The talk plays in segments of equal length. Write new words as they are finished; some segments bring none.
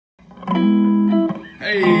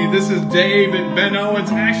Hey, this is Dave at Ben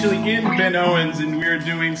Owens, actually in Ben Owens, and we're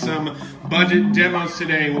doing some budget demos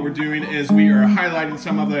today. What we're doing is we are highlighting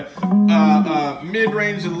some of the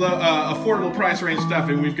mid-range and low, affordable price range stuff,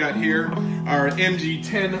 and we've got here our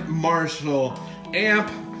MG10 Marshall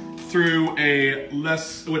amp through a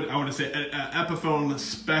Epiphone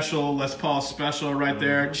special, Les Paul special right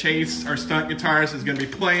there. Chase, our stunt guitarist, is going to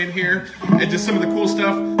be playing here, and just some of the cool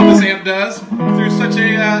stuff this amp does through such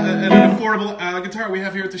an affordable guitar we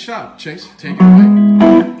have here at the shop. Chase, take it away.